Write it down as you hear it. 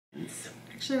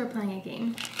Actually, we're playing a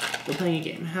game. We're playing a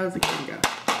game. How does the game go?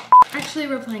 Actually,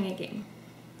 we're playing a game.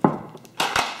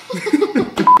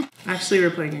 Actually,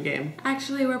 we're playing a game.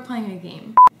 Actually, we're playing a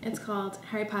game. It's called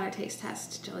Harry Potter Taste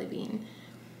Test Jelly Bean.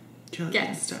 Jelly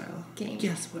bean style. Game.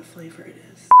 Guess what flavor it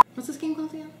is. What's this game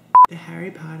called again? The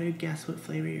Harry Potter Guess What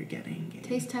Flavor You're Getting game.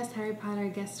 Taste Test Harry Potter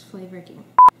Guess Flavor Game.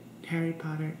 Harry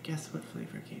Potter Guess What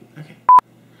Flavor game. Okay.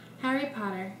 Harry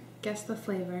Potter Guess the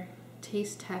Flavor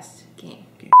Taste Test Game.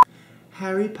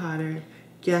 Harry Potter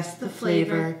Guess the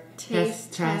Flavor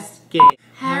Taste Test Game. game.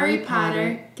 Harry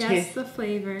Potter Guess the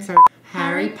Flavor. Sorry.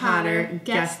 Harry Potter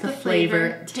Guess the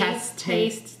Flavor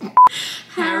Taste.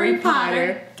 Harry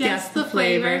Potter Guess the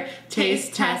Flavor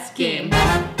Taste Test Game.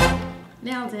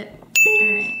 Nailed it.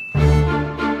 All right.